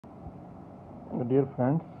Dear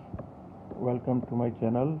friends, welcome to my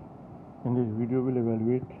channel. In this video we'll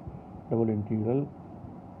evaluate double integral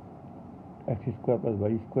x square plus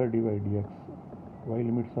y square dy dx. Y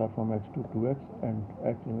limits are from x to 2x and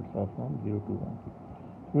x limits are from 0 to 1.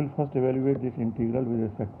 We'll first evaluate this integral with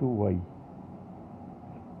respect to y.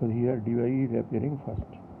 So here dy is appearing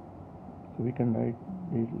first. So we can write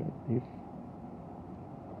this like this.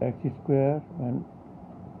 X square and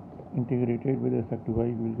integrated with respect to y,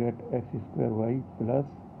 we will get x square y plus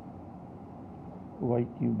y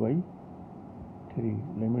cube by 3.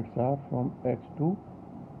 Limits are from x to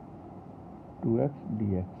 2x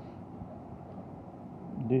dx.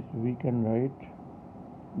 This we can write,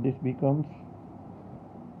 this becomes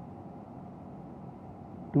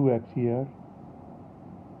 2x here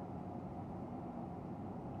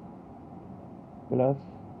plus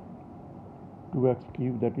 2x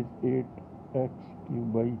cube, that is 8x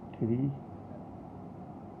cube by 3,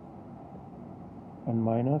 and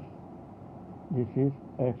minus this is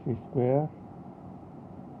x square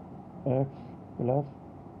x plus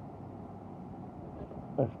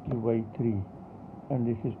x cube by 3, and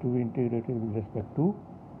this is to be integrated with respect to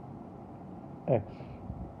x.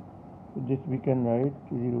 So this we can write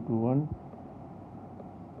 0 to 1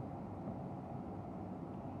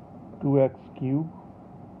 2x cube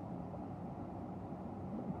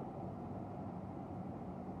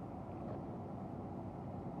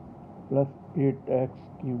plus 8x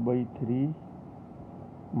cube by 3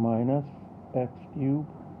 minus x cube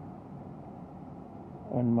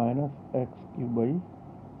and minus x cube by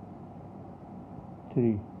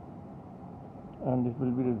 3, and this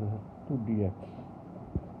will be reduced to dx.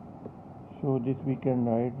 So this we can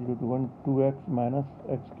write 0 to 1 2x minus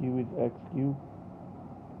x cube is x cube,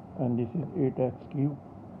 and this is 8x cube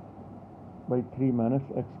by 3 minus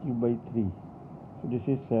x cube by 3. So this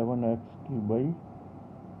is 7x cube by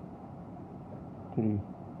 3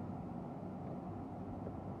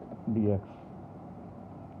 dx.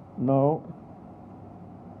 Now,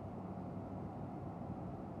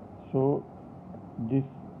 so this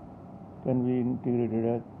can be integrated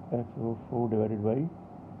as x over 4 divided by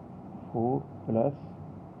 4 plus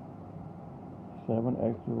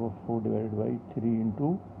 7x over 4 divided by 3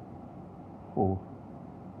 into 4,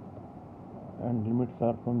 and limits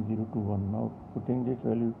are from 0 to 1. Now putting this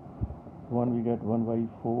value 1, we get 1 by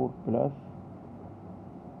 4 plus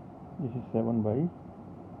this is 7 by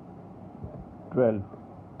 12,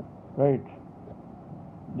 right?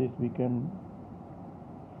 This we can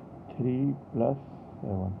 3 plus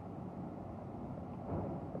 7,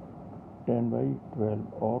 10 by 12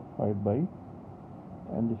 or 5 by,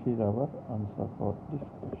 and this is our answer for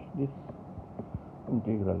this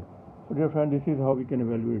integral. So dear friend, this is how we can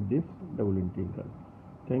evaluate this double integral.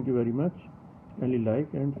 Thank you very much. Kindly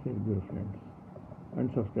like and share with your friends and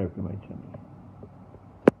subscribe to my channel.